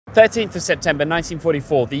13th of September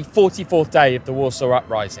 1944, the 44th day of the Warsaw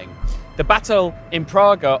Uprising. The battle in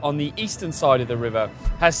Praga on the eastern side of the river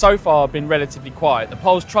has so far been relatively quiet. The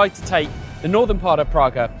Poles tried to take the northern part of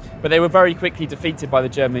Praga, but they were very quickly defeated by the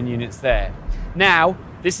German units there. Now,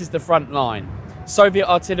 this is the front line. Soviet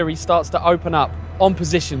artillery starts to open up on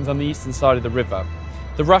positions on the eastern side of the river.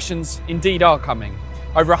 The Russians indeed are coming.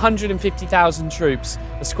 Over 150,000 troops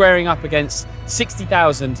are squaring up against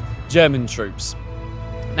 60,000 German troops.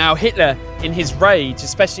 Now, Hitler, in his rage,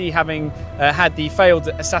 especially having had the failed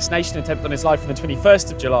assassination attempt on his life on the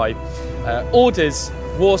 21st of July, orders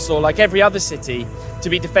Warsaw, like every other city, to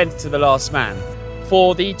be defended to the last man.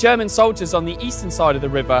 For the German soldiers on the eastern side of the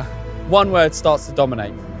river, one word starts to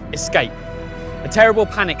dominate: escape. A terrible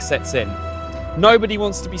panic sets in. Nobody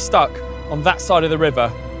wants to be stuck on that side of the river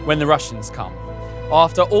when the Russians come.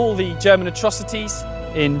 After all the German atrocities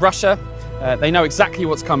in Russia, they know exactly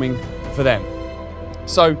what's coming for them.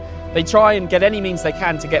 So they try and get any means they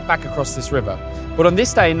can to get back across this river. But on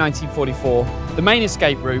this day in 1944, the main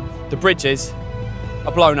escape route, the bridges,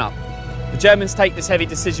 are blown up. The Germans take this heavy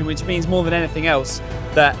decision, which means more than anything else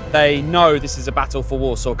that they know this is a battle for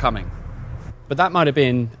Warsaw coming. But that might have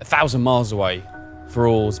been 1,000 miles away for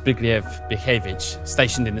all Zbigniew Błachowicz,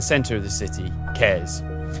 stationed in the centre of the city, cares.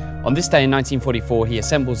 On this day in 1944, he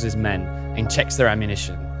assembles his men and checks their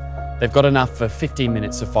ammunition. They've got enough for 15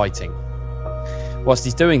 minutes of fighting. Whilst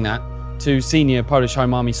he's doing that, two senior Polish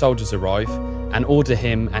Home Army soldiers arrive and order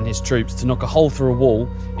him and his troops to knock a hole through a wall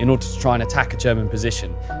in order to try and attack a German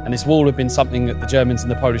position. And this wall had been something that the Germans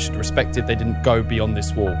and the Polish had respected. They didn't go beyond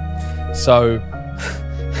this wall. So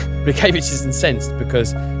Błachowicz is incensed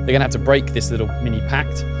because they're going to have to break this little mini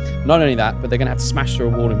pact. Not only that, but they're going to have to smash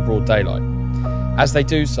through a wall in broad daylight. As they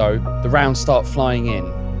do so, the rounds start flying in,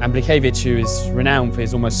 and Błachowicz, who is renowned for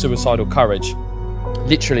his almost suicidal courage,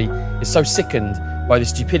 literally is so sickened by the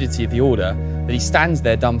stupidity of the order that he stands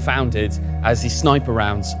there dumbfounded as these sniper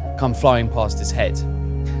rounds come flying past his head.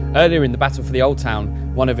 Earlier in the battle for the Old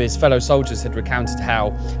Town, one of his fellow soldiers had recounted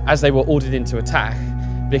how, as they were ordered into attack,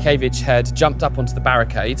 Błachowicz had jumped up onto the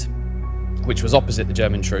barricade, which was opposite the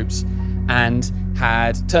German troops, and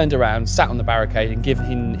had turned around, sat on the barricade and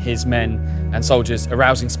given his men and soldiers a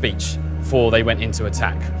rousing speech before they went into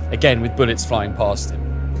attack, again with bullets flying past him.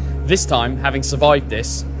 This time, having survived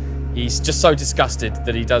this, he's just so disgusted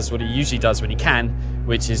that he does what he usually does when he can,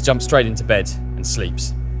 which is jump straight into bed and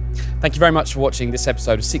sleeps. Thank you very much for watching this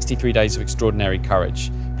episode of 63 Days of Extraordinary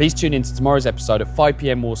Courage. Please tune in to tomorrow's episode at 5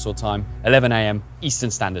 PM Warsaw time, 11 AM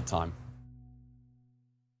Eastern Standard Time.